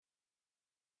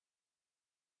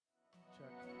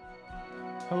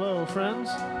Hello, friends.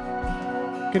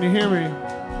 Can you hear me?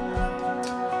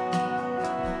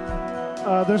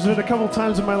 There's been a couple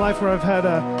times in my life where I've had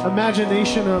an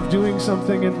imagination of doing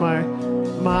something in my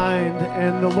mind,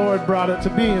 and the Lord brought it to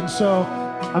be. And so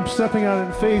I'm stepping out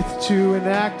in faith to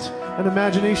enact an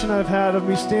imagination I've had of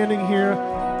me standing here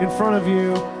in front of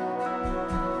you,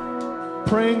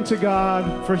 praying to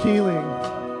God for healing,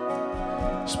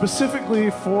 specifically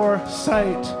for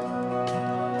sight,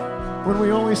 when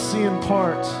we only see in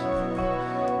part.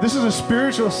 This is a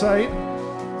spiritual sight,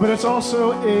 but it's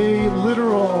also a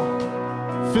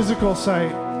literal, physical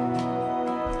sight.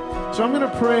 So I'm going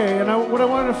to pray, and what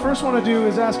I first want to do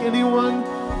is ask anyone,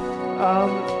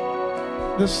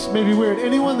 this may be weird,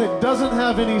 anyone that doesn't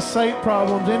have any sight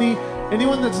problems,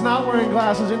 anyone that's not wearing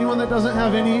glasses, anyone that doesn't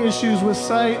have any issues with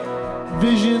sight,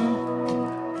 vision,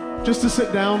 just to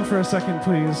sit down for a second,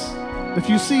 please. If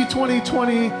you see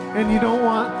 20/20 and you don't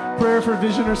want prayer for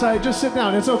vision or sight, just sit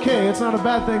down. It's okay. It's not a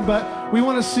bad thing, but we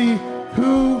want to see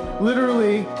who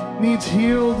literally needs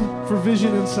healed for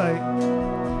vision and sight.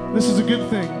 This is a good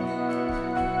thing.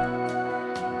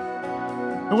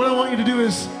 And what I want you to do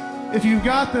is, if you've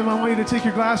got them, I want you to take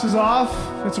your glasses off.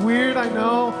 It's weird, I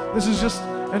know. This is just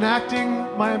enacting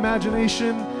my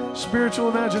imagination, spiritual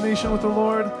imagination with the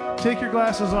Lord. Take your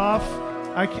glasses off.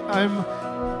 I'm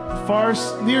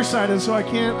nearsighted, so I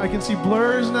can see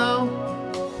blurs now.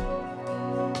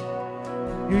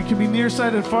 You can be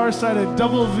nearsighted, farsighted,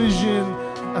 double vision,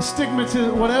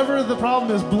 astigmatism, whatever the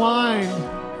problem is, blind.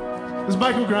 Is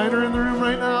Michael Greiner in the room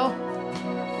right now?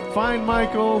 Find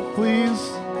Michael,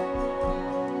 please.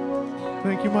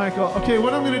 Thank you, Michael. Okay,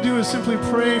 what I'm going to do is simply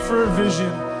pray for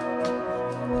vision.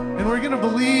 And we're going to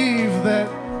believe that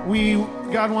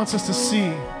God wants us to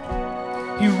see.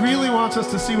 He really wants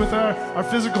us to see with our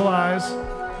physical eyes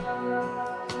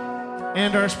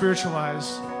and our spiritual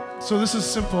eyes. So this is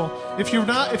simple. If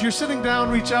you're sitting down,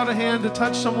 reach out a hand to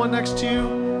touch someone next to you,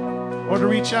 or to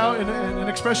reach out in an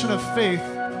expression of faith.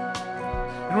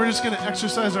 And we're just going to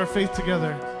exercise our faith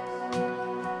together.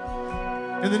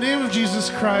 In the name of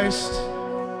Jesus Christ,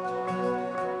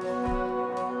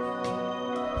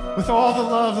 with all the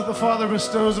love that the Father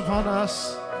bestows upon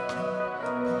us,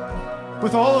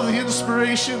 with all of the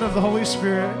inspiration of the Holy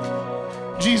Spirit,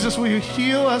 Jesus, will you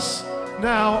heal us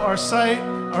now, our sight,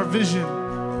 our vision.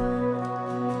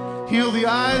 Heal the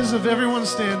eyes of everyone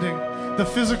standing, the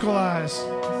physical eyes.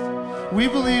 We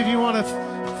believe you want to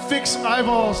fix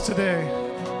eyeballs today.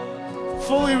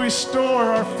 Fully restore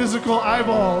our physical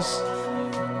eyeballs.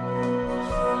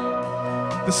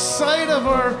 The sight of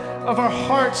our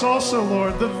hearts also,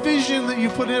 Lord, the vision that you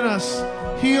put in us,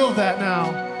 heal that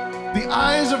now. The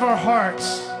eyes of our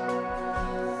hearts.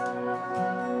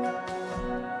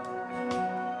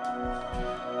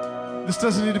 This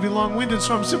doesn't need to be long-winded,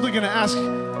 so I'm simply going to ask,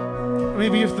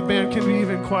 maybe if the band can be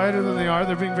even quieter than they are.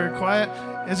 They're being very quiet.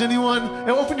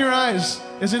 Open your eyes.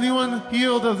 Is anyone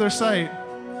healed of their sight?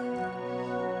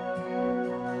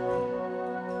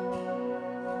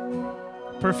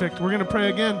 Perfect. We're going to pray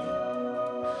again.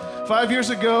 5 years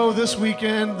ago, this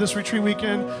retreat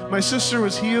weekend, my sister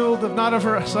was healed, not of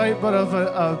her sight, but of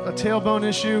a tailbone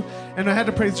issue, and I had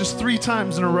to pray just 3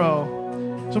 times in a row.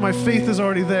 So my faith is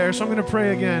already there, so I'm going to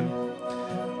pray again.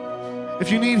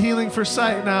 If you need healing for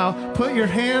sight now, put your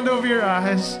hand over your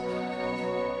eyes.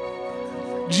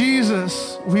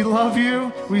 Jesus, we love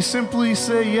you. We simply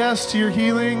say yes to your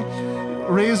healing.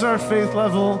 Raise our faith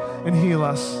level and heal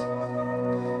us.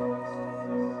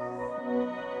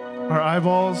 Our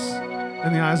eyeballs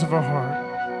and the eyes of our heart.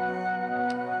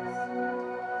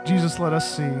 Jesus, let us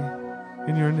see.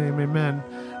 In your name, amen.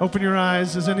 Open your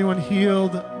eyes. Has anyone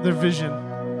healed their vision?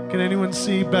 Can anyone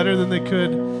see better than they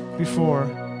could before?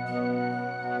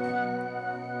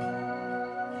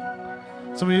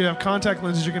 Some of you have contact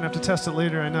lenses. You're going to have to test it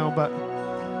later, I know, but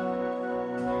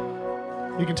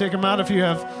you can take them out if you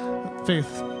have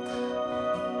faith.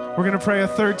 We're going to pray a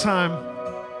 3rd time.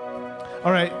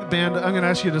 All right, band, I'm going to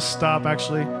ask you to stop,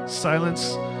 actually.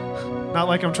 Silence. Not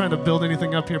like I'm trying to build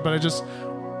anything up here, but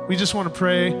we just want to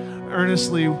pray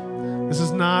earnestly. This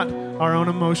is not our own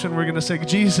emotion. We're going to say,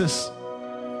 Jesus,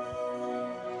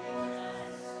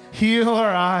 heal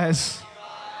our eyes.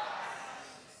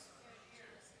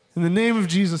 In the name of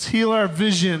Jesus, heal our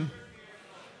vision.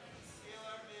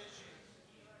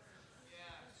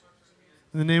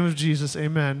 In the name of Jesus,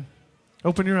 amen.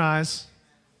 Open your eyes.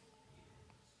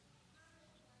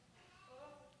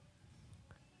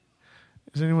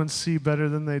 Does anyone see better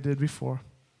than they did before?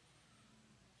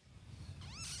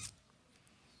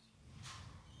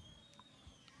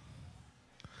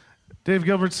 Dave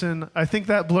Gilbertson, I think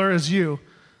that blur is you.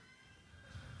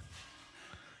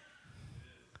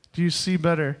 Do you see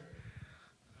better?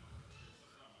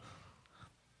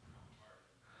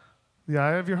 The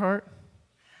eye of your heart?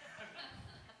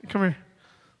 Come here.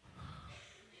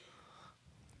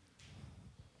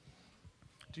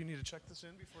 Do you need to check this in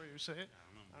before you say it?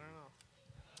 I don't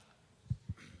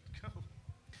know. Go.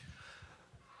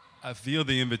 I feel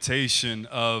the invitation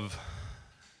of,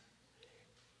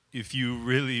 if you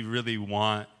really, really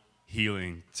want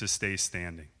healing, to stay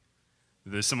standing.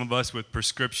 There's some of us with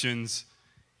prescriptions,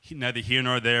 neither here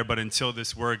nor there, but until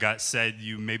this word got said,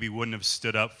 you maybe wouldn't have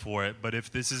stood up for it. But if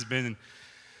this has been,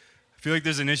 I feel like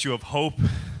there's an issue of hope,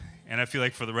 and I feel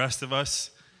like for the rest of us,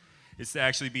 it's to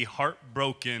actually be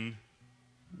heartbroken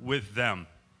with them.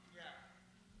 Yeah.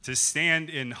 To stand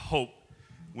in hope.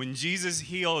 When Jesus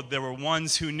healed, there were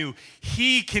ones who knew,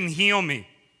 He can heal me.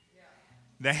 Yeah.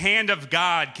 The hand of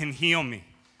God can heal me.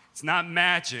 It's not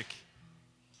magic.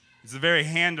 It's the very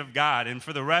hand of God. And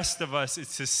for the rest of us,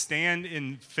 it's to stand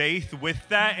in faith with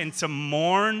that and to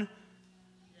mourn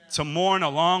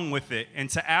along with it, and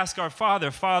to ask our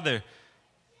Father, Father,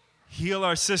 heal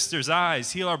our sister's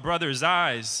eyes, heal our brother's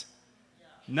eyes.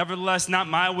 Nevertheless, not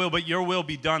my will, but your will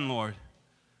be done, Lord.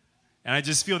 And I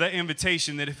just feel that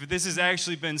invitation that if this has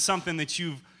actually been something that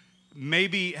you've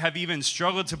maybe have even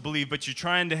struggled to believe, but you're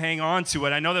trying to hang on to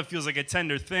it, I know that feels like a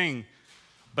tender thing.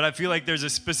 But I feel like there's a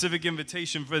specific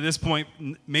invitation for this point,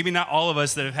 maybe not all of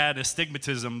us that have had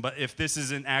astigmatism, but if this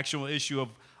is an actual issue of,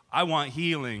 I want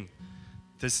healing,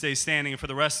 to stay standing, and for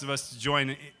the rest of us to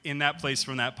join in that place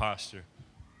from that posture.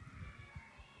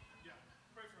 Yeah,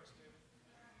 pray for us, David.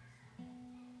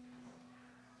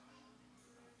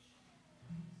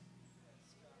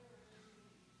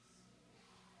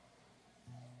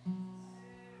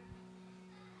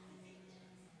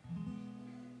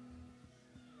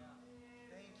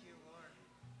 Thank you, Lord.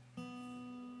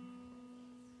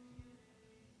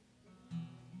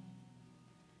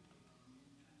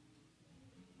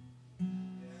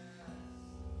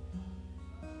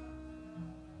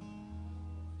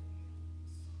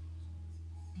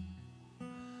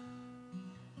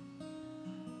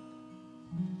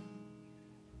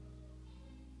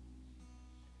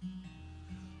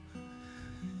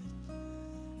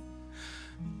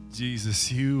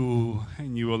 Jesus, you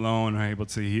and you alone are able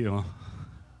to heal.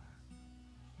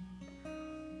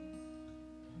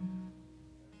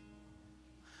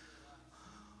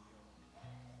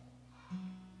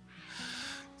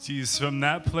 Jesus, from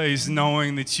that place,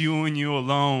 knowing that you and you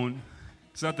alone,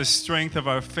 it's not the strength of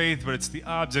our faith, but it's the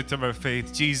object of our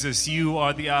faith. Jesus, you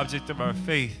are the object of our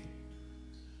faith.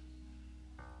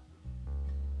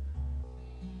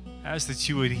 Ask that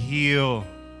you would heal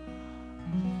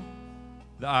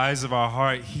the eyes of our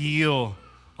heart, heal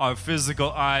our physical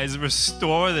eyes,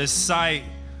 restore the sight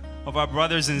of our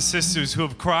brothers and sisters who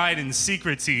have cried in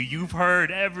secret to you. You've heard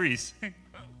every single.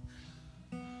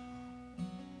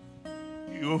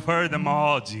 You've heard them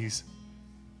all, Jesus.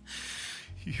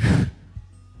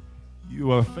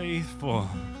 You are faithful.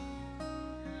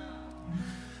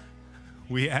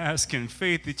 We ask in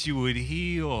faith that you would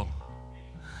heal.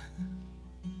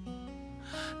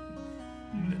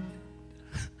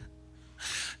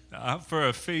 Not for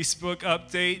a Facebook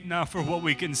update, not for what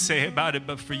we can say about it,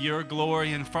 but for your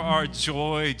glory and for our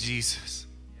joy, Jesus.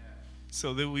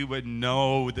 So that we would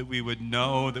know, that we would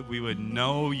know, that we would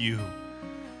know you.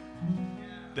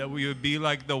 That we would be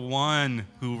like the one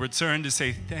who returned to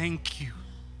say, thank you.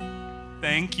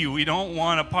 Thank you. We don't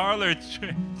want a parlor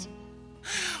trick.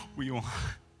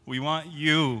 We want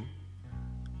you.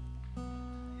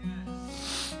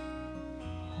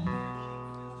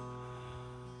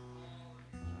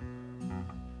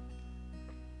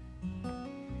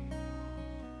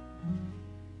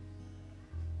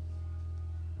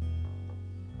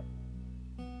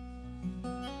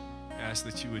 Ask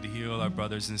that you would heal our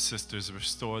brothers and sisters,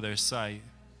 restore their sight.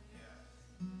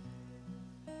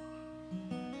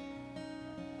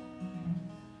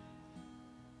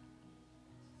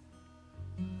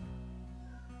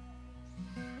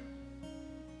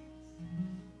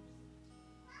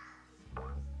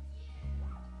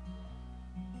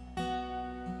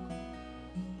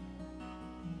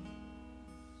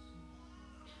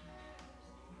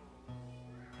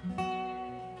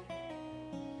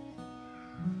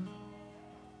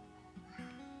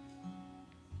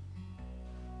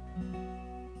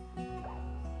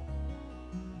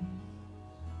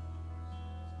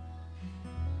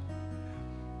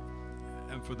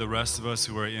 For the rest of us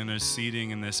who are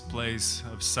interceding in this place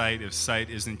of sight, if sight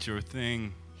isn't your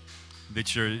thing,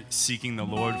 that you're seeking the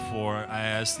Lord for, I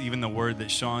ask even the word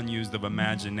that Sean used of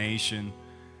imagination,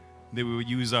 that we would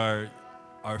use our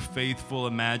faithful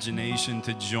imagination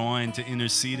to join, to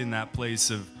intercede in that place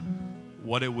of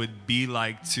what it would be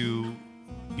like to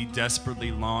be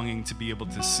desperately longing to be able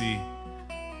to see.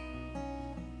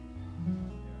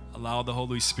 Allow the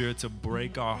Holy Spirit to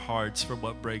break our hearts for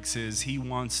what breaks His. He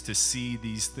wants to see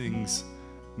these things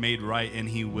made right, and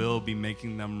He will be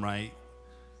making them right.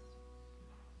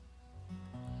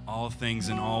 All things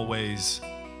in all ways.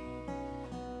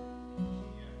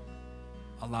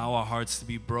 Allow our hearts to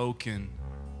be broken.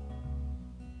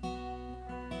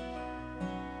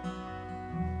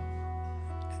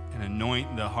 And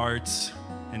anoint the hearts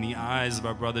and the eyes of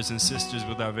our brothers and sisters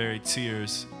with our very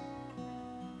tears.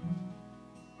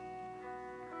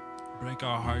 Break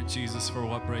our heart, Jesus, for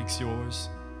what breaks yours.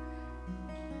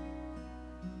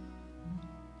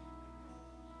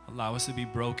 Allow us to be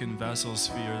broken vessels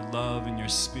for your love and your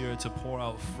Spirit to pour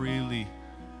out freely.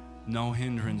 No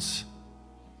hindrance,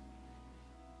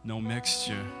 no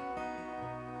mixture.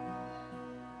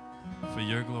 For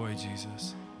your glory,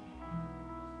 Jesus.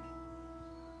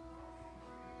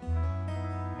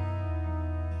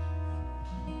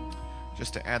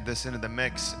 Just to add this into the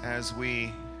mix, as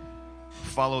we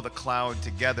follow the cloud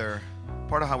together,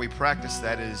 part of how we practice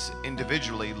that is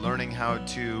individually learning how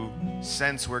to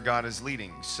sense where God is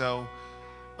leading. So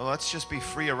let's just be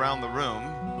free around the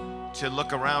room to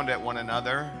look around at one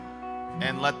another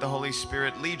and let the Holy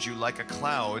Spirit lead you like a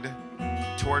cloud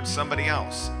towards somebody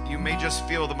else. You may just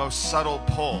feel the most subtle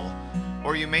pull,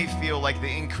 or you may feel like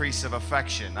the increase of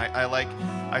affection.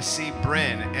 I see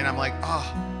Bryn and I'm like,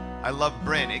 I love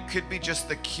Bryn. It could be just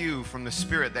the cue from the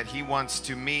Spirit that He wants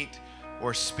to meet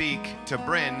or speak to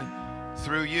Bryn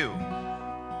through you.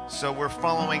 So we're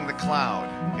following the cloud.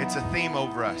 It's a theme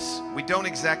over us. We don't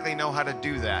exactly know how to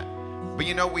do that,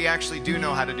 but we actually do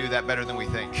know how to do that better than we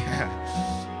think.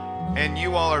 And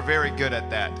you all are very good at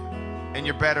that, and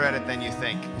you're better at it than you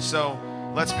think. So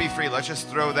let's be free. Let's just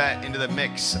throw that into the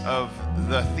mix of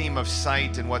the theme of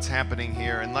sight and what's happening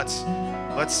here, and let's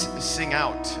sing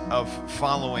out of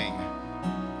following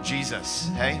Jesus.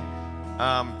 Hey,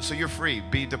 so you're free.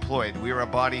 Be deployed. We are a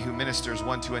body who ministers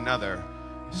one to another.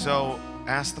 So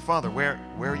ask the Father, where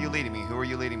are you leading me? Who are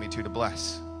you leading me to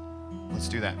bless? Let's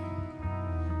do that.